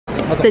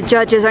The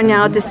judges are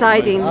now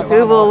deciding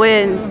who will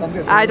win.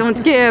 I don't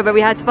care, but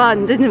we had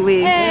fun, didn't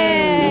we?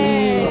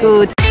 Hey.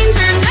 Good.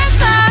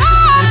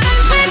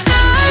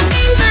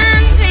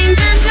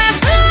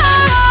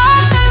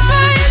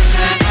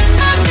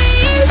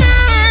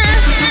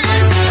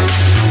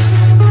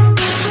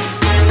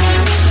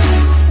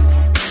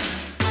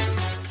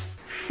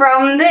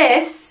 From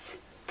this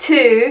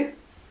to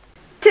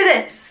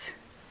this.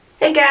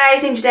 Hey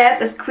guys, Dangerdebbs,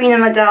 that's Queen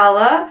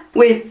Amidala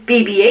with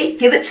BB-8.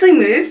 He literally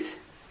moves.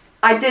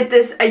 I did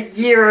this a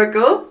year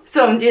ago,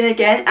 so I'm doing it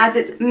again as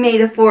it's May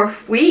the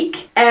 4th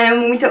week. And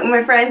when we talk with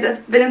my friends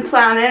at Foridden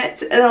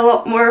Planet and a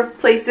lot more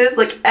places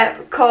like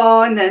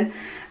EctoCon, and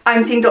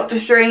I'm seeing Doctor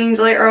Strange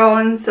later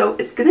on, so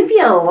it's gonna be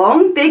a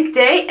long, big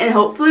day, and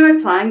hopefully my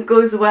plan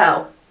goes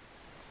well.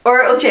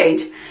 Or it'll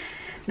change.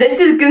 This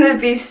is gonna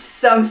be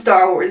some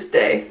Star Wars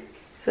day,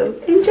 so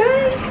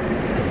enjoy!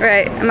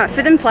 Right, I'm at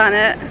Foridden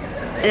Planet,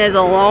 and there's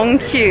a long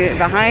queue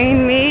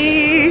behind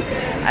me.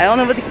 I don't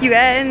know where the queue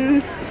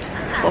ends.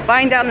 We'll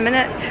find out in a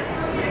minute.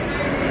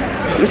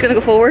 I'm just gonna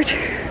go forward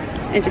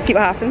and just see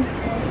what happens.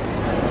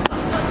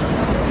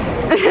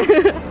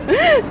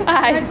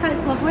 Hi.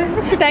 That's lovely.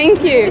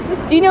 Thank you.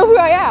 Do you know who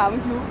I am?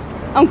 No.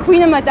 I'm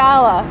Queen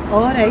Amidala.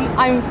 All right.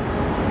 I'm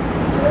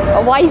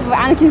a wife of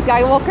Anakin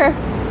Skywalker.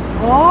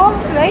 Oh,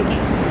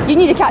 right. You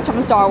need to catch up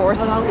on Star Wars.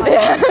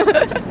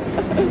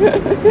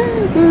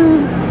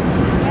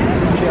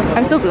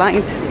 I'm so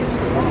blind.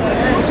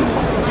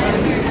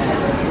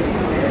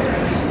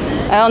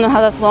 I don't know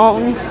how that's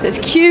long this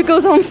queue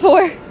goes on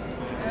for.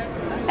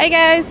 Hey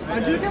guys.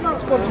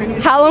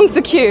 How long's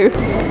the queue?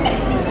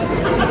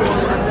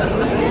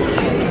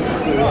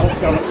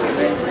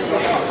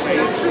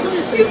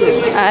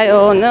 I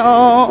don't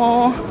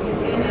know.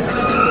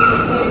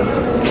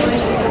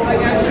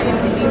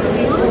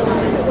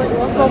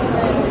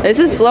 This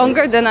is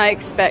longer than I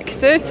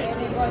expected.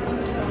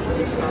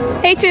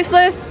 Hey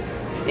Toothless,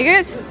 you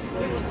good?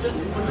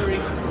 Just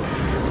wondering.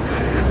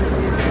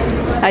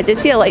 I did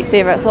see a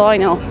lightsaber, that's all I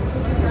know.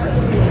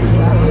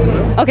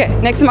 Okay,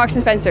 next to Marks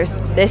and Spencer's.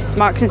 This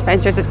Marks and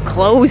Spencer's is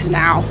closed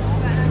now.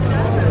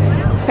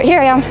 But here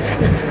I am.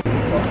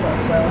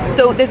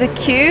 So there's a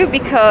queue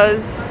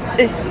because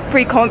it's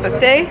free comic book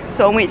day,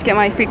 so I'm waiting to get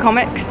my free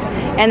comics,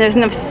 and there's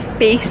enough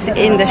space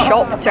in the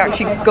shop to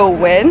actually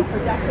go in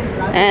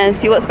and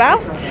see what's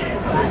about.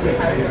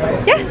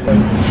 Yeah.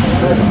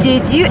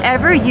 Did you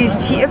ever use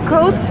cheater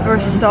codes for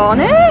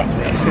Sonic?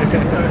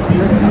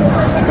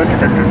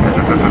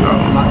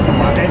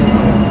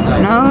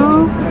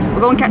 No.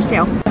 We're going catch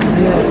tail.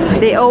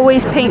 They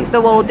always paint the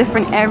wall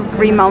different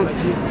every month.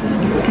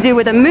 To do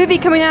with a movie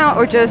coming out,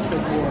 or just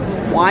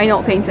why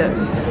not paint it?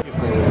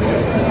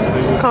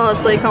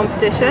 Cosplay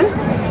competition.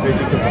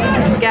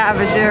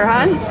 Scavenger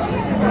hunt.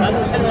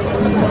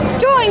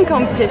 Drawing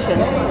competition.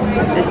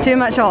 There's too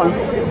much on.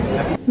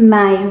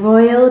 My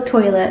royal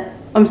toilet.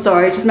 I'm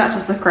sorry, it just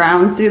matches the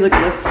crown. See, look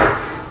at this.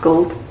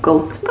 Gold,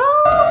 gold, gold.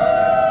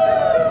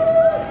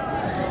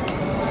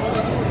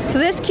 So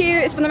this queue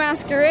is for the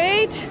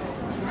masquerade,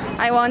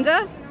 I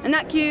wonder, and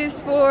that queue is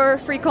for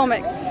free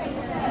comics.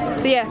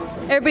 So yeah,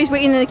 everybody's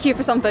waiting in the queue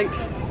for something.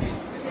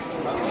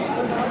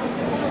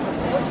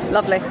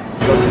 Lovely.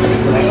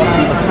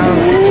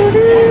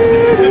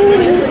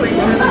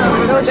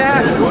 Go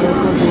Jack.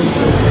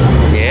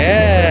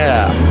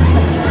 Yeah.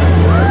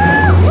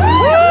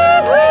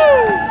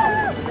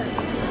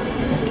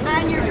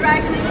 And your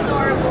dragon is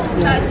adorable.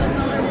 That's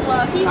another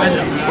plus. I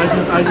just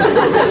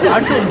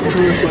actually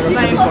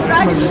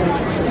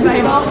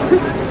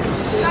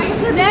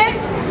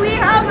Next we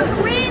have a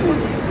queen,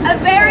 a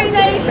very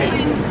nice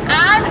queen,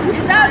 and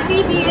is that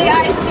BB-8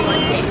 I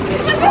see?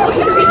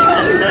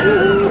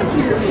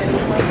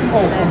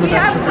 We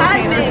have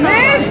Padme.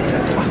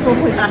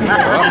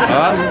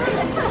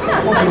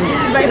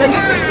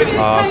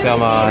 Oh,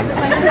 come on.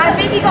 My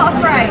baby got a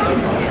fright.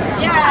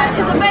 Yeah,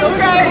 it's a big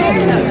fright.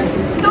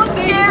 Don't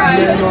scare him,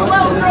 he's just a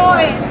little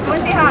boy. Go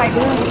and say hi.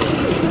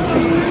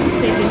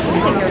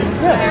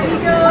 There we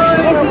go.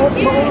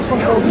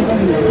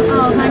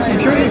 Oh, thank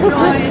you.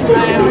 I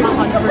am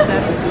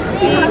 100%.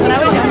 See, when I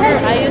was younger,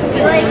 I used to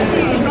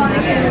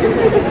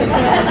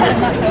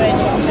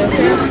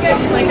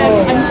like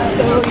I'm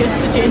so used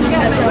to changing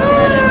that.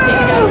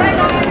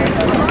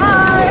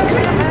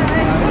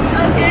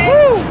 Okay,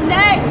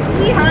 next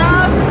we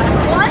have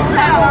One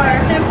Tower.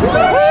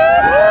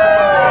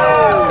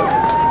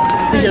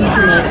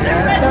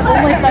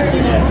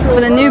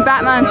 For the new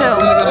Batman film,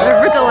 the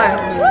Riddler.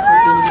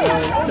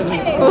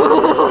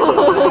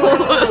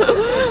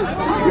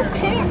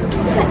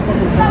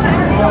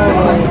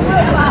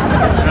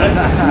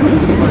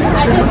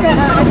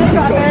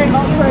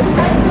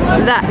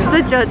 That's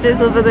the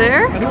judges over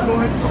there. And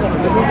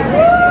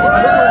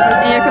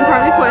here comes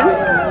Harley Quinn.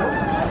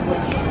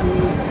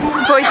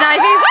 Poison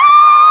Ivy. Woo!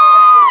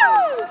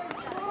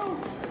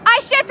 I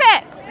ship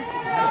it!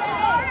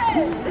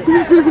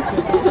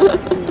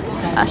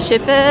 I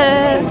ship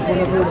it.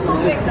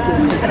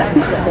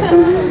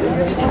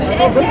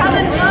 We have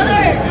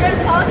another group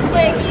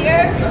cosplay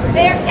here.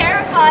 They are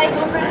terrifying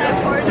over in that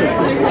corner.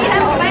 We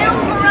have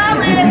Miles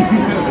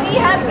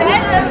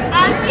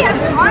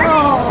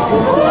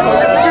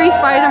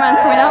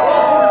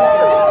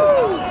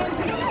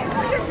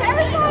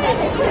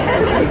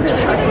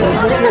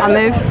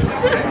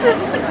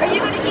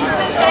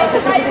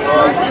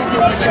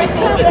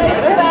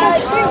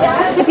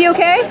Is he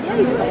okay?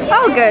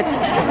 Oh, good.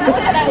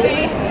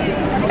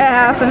 It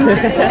happens.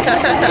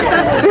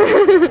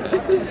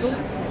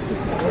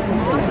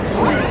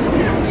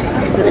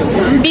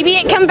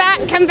 BB-8, come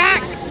back, come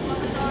back.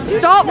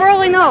 Stop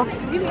rolling off.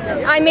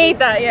 I made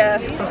that, yeah.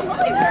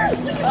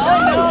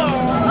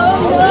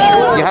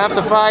 You have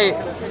to fight.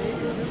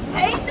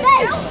 Hate the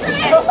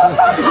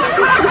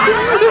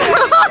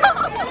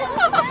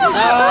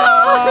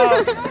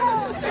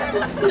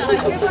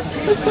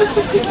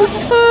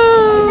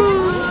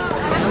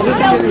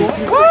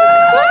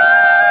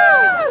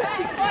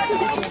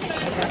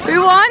Who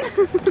won?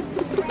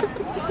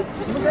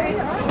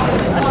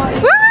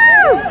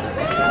 Woo!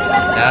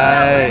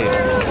 Nice.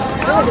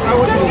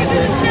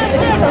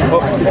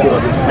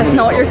 That's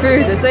not your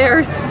food, it's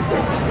theirs.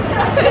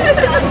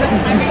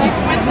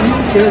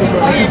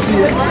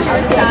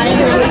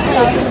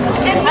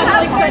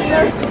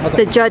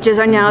 The judges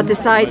are now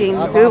deciding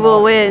who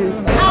will win.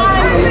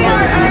 we are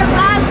our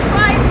last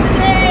prize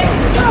today.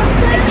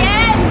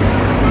 Again,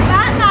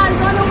 Batman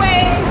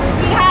Runaway.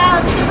 We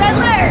have the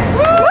Riddler.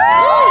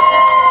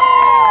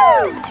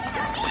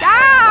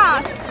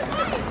 Yes!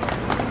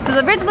 So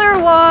the Riddler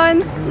won,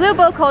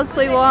 Lobo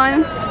Cosplay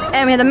won,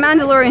 and we had a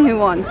Mandalorian who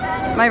won.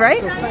 Am I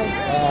right?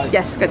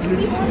 Yes, good.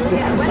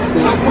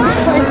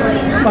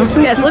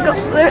 Yes, look,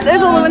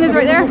 there's all the winners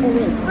right there. For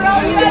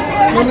all you out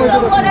there, I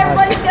still want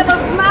everybody to give a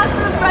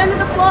massive round of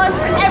applause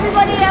for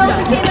everybody else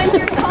who came in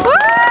here to call.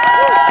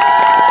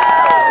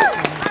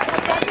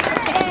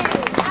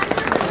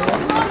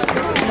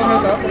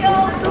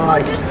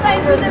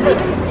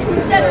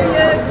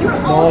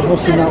 No, I've not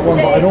seen that one,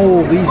 but I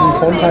know Lee's in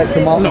contact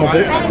with Martin a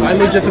bit. I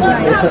legitimately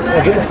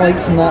I'll get the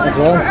fights and that as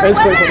well. It's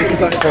quite funny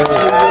because I'll be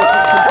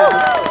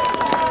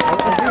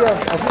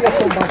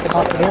come back and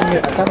afternoon,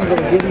 mate. I can't even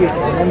get you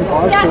because I'm in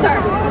Glasgow.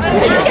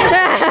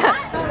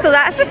 So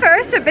that's the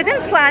first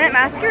Forbidden Planet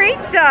Masquerade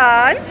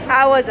done.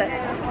 How was it?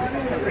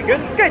 Pretty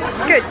good? Good,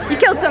 good. You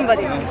killed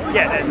somebody.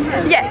 Yeah, that's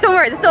Yeah, don't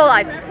worry, they're still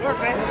alive.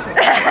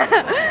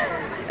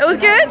 It was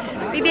good.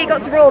 BB-8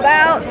 got to roll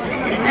about,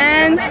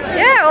 and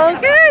yeah, all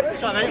good.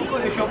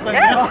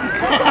 Yeah.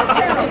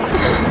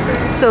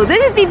 So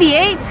this is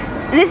BB-8,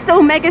 and this is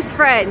Omega's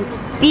friend.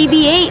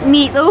 BB-8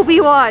 meets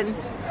Obi-Wan.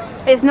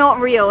 It's not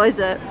real, is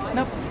it?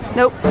 Nope.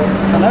 Nope.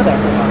 Hello there.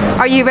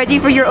 Are you ready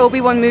for your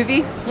Obi-Wan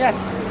movie? Yes.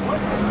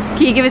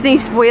 Can you give us any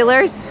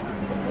spoilers?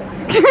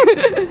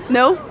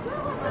 No?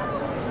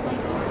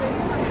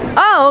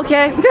 Oh,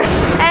 okay.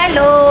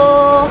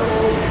 Hello.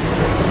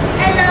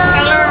 Hello.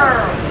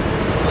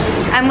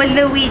 I'm with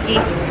Luigi.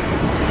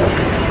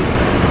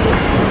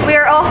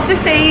 We're off to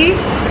see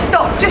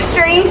Doctor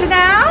Strange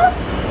now.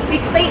 Be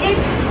excited?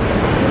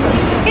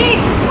 Hey,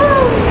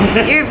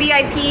 woo. You're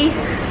VIP,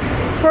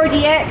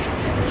 4DX,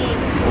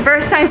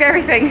 first time for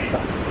everything.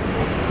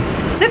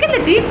 Look at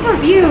the beautiful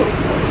view.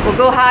 We'll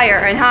go higher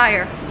and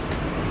higher.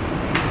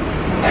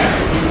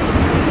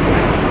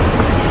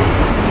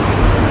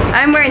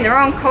 I'm wearing the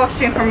wrong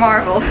costume for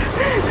Marvel.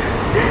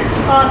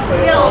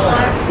 We all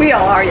are. We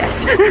all are,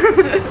 yes.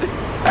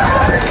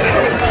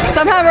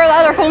 Somehow we're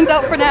allowed our phones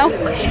out for now.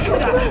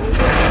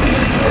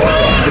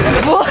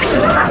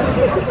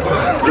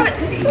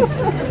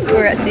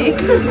 We're at sea.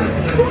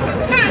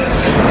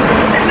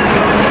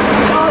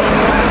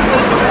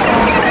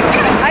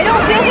 I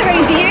don't feel the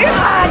rain, do you?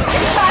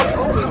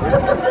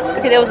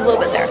 Okay, there was a little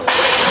bit there.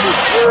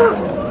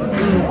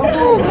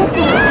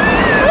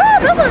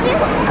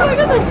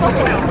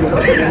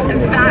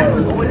 That's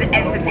always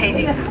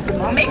entertaining.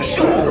 Make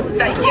sure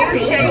that you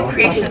share your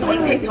creations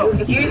on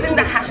TikTok using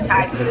the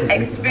hashtag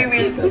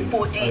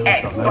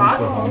experience4DX. But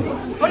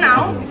for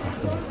now,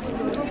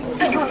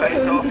 turn your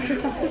phones off.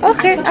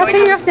 Okay, I'll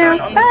turn you off now.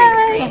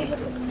 Bye.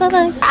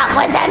 Bye-bye. That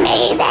was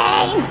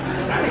amazing.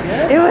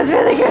 It was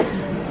really good.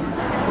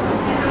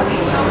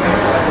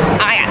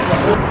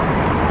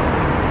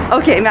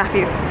 Okay,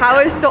 Matthew,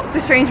 how was Doctor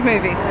Strange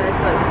movie?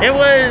 It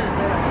was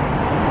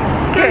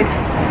Good.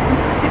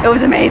 It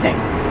was amazing.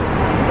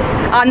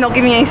 I'm not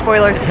giving you any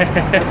spoilers.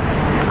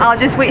 I'll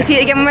just wait to see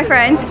it again with my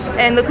friends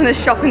and look on the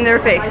shock in their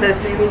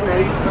faces.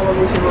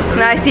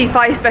 And I see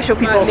 5 special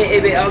people.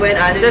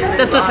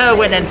 This was how it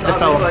went into the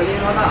film.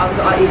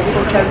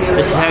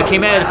 This is how it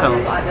came out of the film.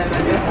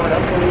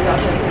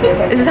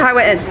 This is how I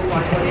went in.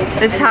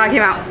 This is how I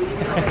came out.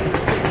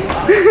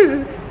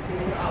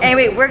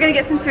 Anyway, we're gonna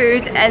get some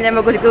food and then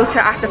we're going to go to an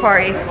after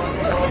party.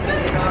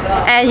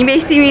 And you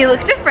may see me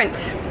look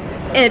different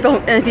in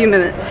a few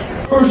minutes.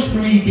 First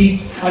 3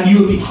 beats and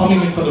you'll be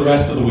humming it for the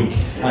rest of the week.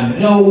 And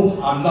no,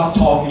 I'm not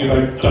talking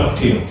about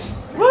DuckTales.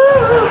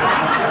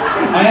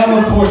 I am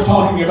of course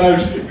talking about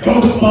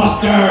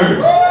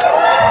Ghostbusters!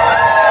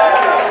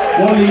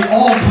 one of the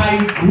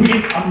all-time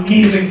great,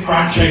 amazing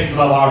franchises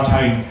of our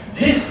time.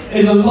 This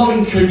is a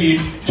loving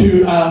tribute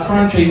to a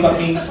franchise that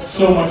means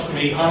so much to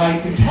me, and I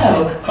can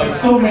tell by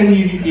so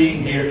many of you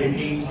being here, it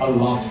means a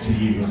lot to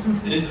you.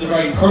 This is a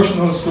very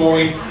personal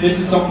story. This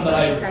is something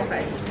that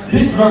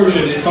this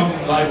version is something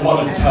that I've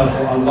wanted to tell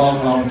for a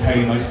long, long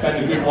time. I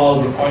spent a good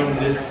while refining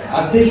this,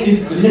 and this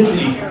is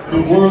literally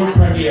the world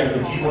premiere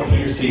that you are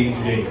here seeing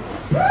today.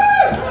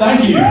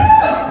 Thank you.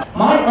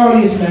 My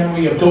earliest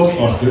memory of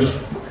Ghostbusters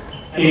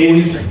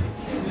is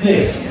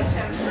this.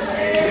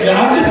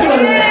 Now I'm just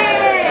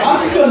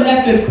gonna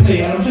let this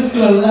play, and I'm just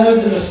gonna allow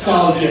the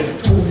nostalgia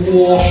to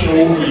wash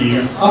over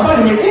you. And by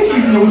the way, if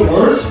you know the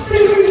words,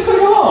 feel free to sing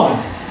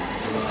along.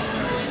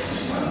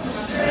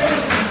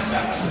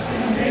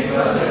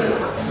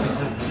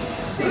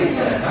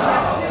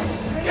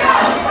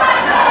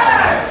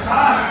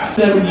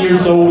 7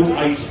 years old,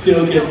 I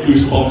still get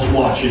goosebumps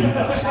watching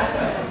that.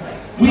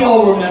 We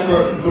all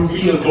remember the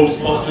real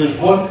Ghostbusters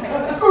one.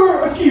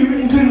 For a few,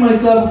 including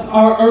myself,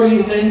 our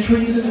earliest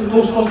entries into the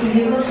Ghostbuster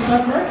universe, is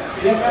that correct?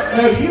 Yeah.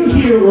 Now, who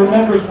here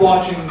remembers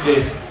watching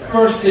this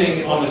first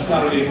thing on a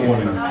Saturday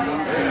morning?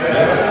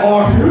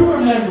 Or who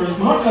remembers,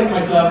 much like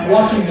myself,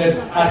 watching this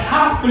at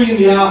 3:30 in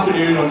the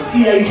afternoon on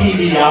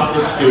CITV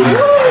after school?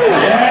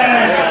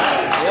 Yes!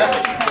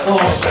 Oh,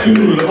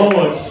 school,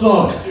 oh, it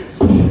sucks.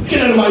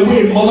 Get out of my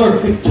way,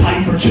 mother, it's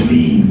time for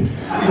Chalene.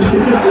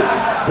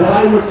 What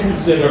I would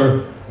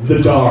consider the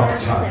dark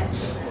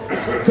times.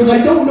 Because I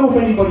don't know if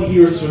anybody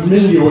here is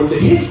familiar with the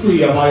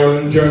history of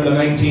Ireland during the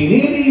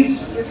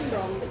 1980s.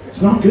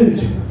 It's not good.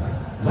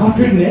 Not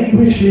good in any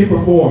way, shape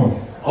or form.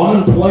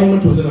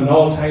 Unemployment was at an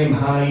all-time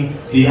high.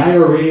 The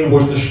IRA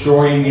was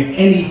destroying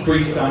any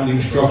freestanding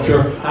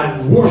structure.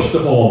 And worst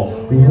of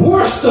all,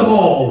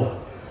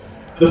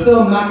 the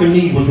film Mac and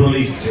Me was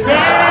released.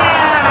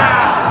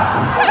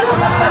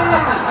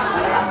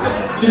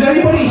 Does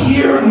anybody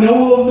here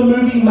know of the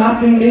movie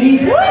Mac and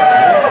Me?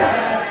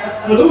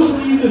 For those of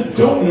you that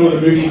don't know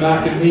the movie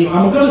Mac and Me,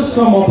 I'm going to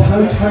sum up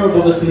how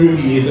terrible this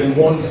movie is in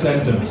one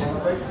sentence.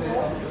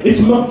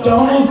 It's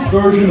McDonald's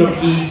version of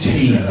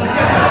E.T.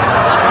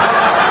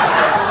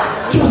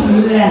 Just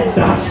let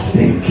that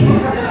sink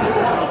in.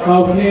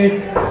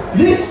 Okay?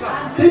 This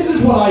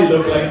is what I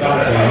look like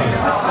back then.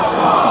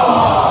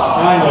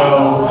 I know.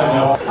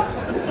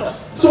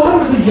 So I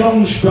was a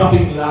young,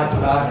 strapping lad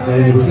back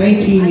then. It was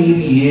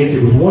 1988,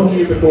 it was 1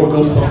 year before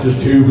Ghostbusters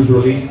 2 was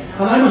released,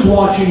 and I was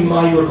watching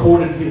my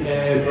recorded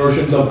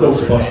versions of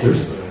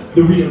Ghostbusters,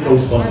 the real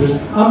Ghostbusters,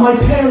 and my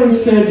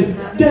parents said,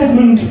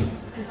 Desmond,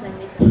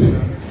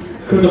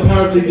 because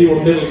apparently they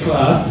were middle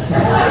class.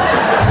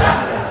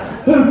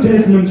 Oh,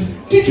 Desmond,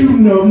 did you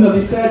know? No,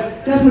 they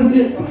said, Desmond,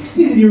 we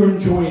see that you're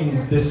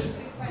enjoying this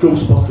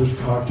Ghostbusters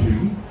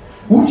cartoon.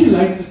 Would you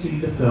like to see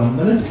the film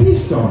that it's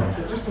based on?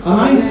 And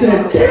I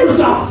said, there's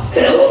a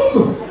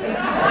film?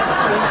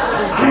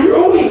 And you're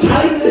only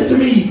telling this to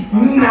me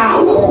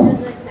now?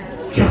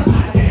 You're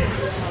bad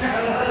parents.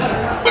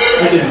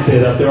 I didn't say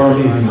that, they are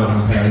amazing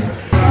loving parents.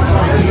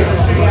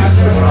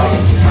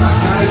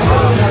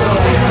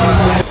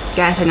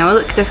 Guys, I know I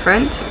look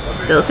different,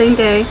 still the same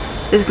day.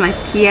 This is my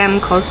PM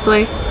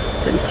cosplay.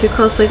 Done 2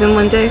 cosplays in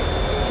one day.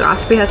 So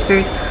after we had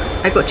food,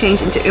 I got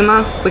changed into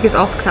Uma, wig is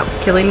off because that was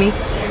killing me.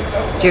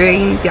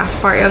 During the after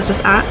party I was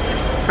just at,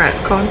 for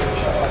EctoCon,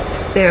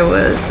 there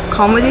was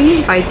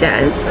comedy by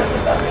Des.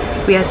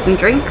 We had some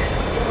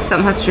drinks,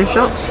 some had some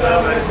shots.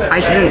 I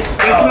didn't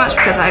drink much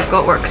because I've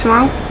got work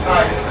tomorrow.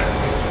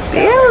 But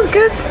yeah, it was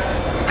good.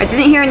 I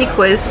didn't hear any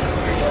quiz,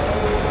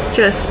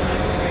 just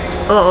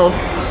a lot of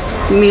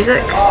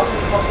music.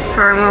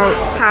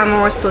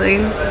 Paramore was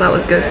playing, so that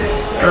was good.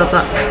 I love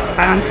that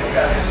band.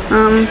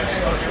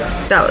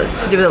 That was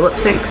to do with the lip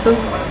sync, so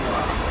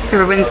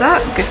whoever wins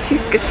that,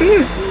 good for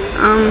you.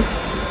 I'm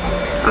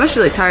just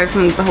really tired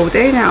from the whole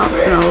day now. It's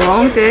been a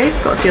long day.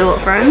 Got to see a lot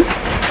of friends.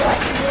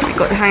 I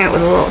got to hang out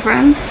with a lot of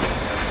friends.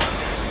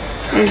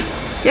 And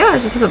yeah, I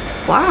just had a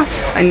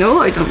blast. I know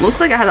I don't look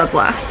like I had a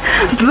blast,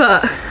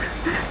 but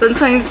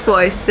sometimes what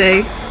I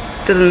say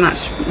doesn't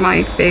match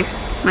my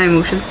face, my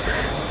emotions.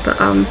 But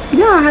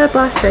yeah, I had a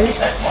blast day.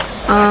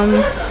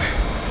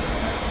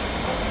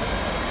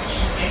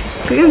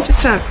 But I'm just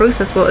trying to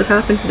process what has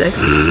happened today.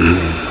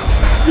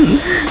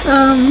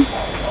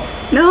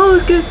 No, it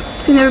was good.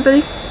 Seeing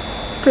everybody.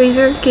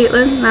 Fraser,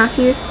 Caitlin,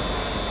 Matthew,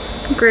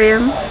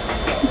 Graham,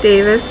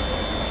 David,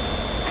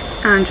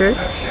 Andrew,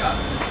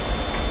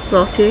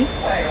 Lottie,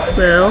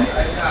 Will,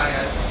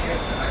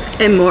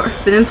 and more of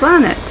Foridden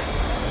Planet.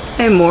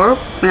 And more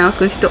when I was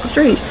going to see Doctor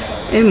Strange.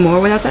 And more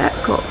when I was at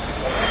EctoCon.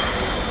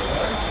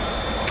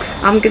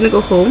 I'm gonna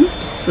go home,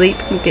 sleep,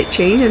 and get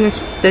changed, and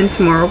then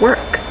tomorrow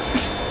work.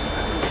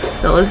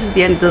 So this is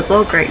the end of the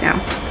vlog right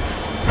now.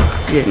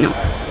 You didn't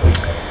notice.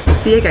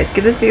 So yeah guys,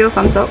 give this video a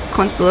thumbs up,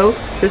 comment below,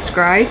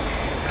 subscribe,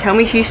 tell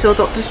me if you saw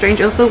Doctor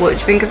Strange also, what did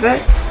you think of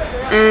it,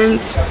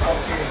 and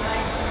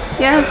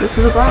yeah, this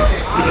was a blast.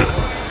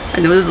 I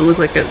know it doesn't look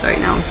like it right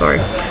now, I'm sorry.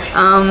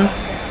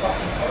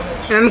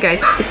 Remember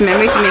guys, it's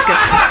memories that make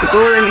us, so go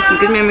there and make some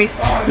good memories,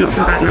 not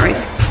some bad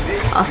memories.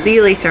 I'll see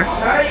you later.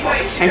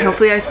 And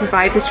hopefully I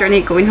survive this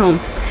journey going home.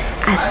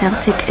 As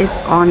Celtic is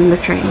on the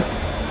train.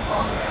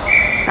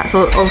 That's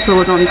what also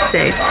was on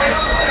today.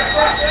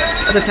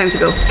 That's our time to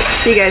go.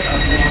 See you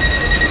guys.